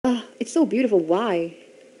It's so beautiful. Why?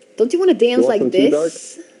 Don't you want to dance like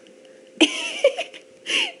this?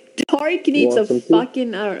 Dark needs a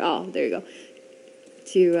fucking... I don't know. Oh, there you go.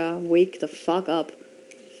 To wake the fuck up.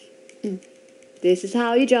 This is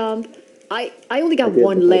how you jump. I only got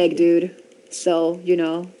one leg, dude. So, you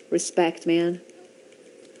know, respect, man.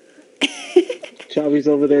 Chavi's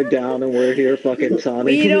over there down and we're here fucking Sonic.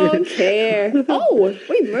 We don't care. Oh,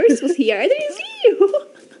 wait, Merce was here. I didn't see you.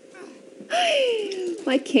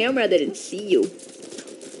 My camera didn't see you.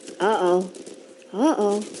 Uh-oh.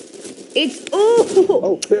 Uh-oh. It's...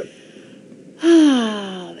 Oh, shit.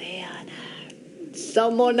 Oh, man.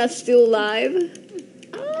 Someone that's still alive.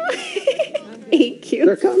 Thank you.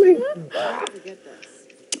 They're coming.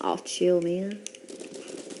 Oh, chill, man.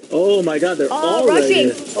 Oh my god, they're all rushing.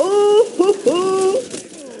 right here. Oh, hoo, hoo.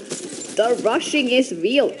 The rushing is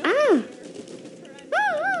real. Ah.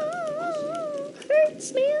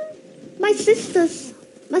 Hurts, man. My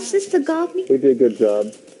sister got me. We did a good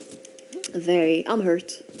job. Very. I'm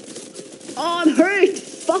hurt. Oh, I'm hurt.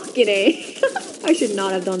 Fucking A. I should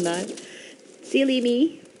not have done that. Silly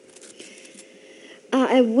me.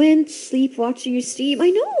 I went sleep watching your stream. I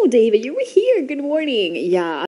know, David. You were here. Good morning. Yeah.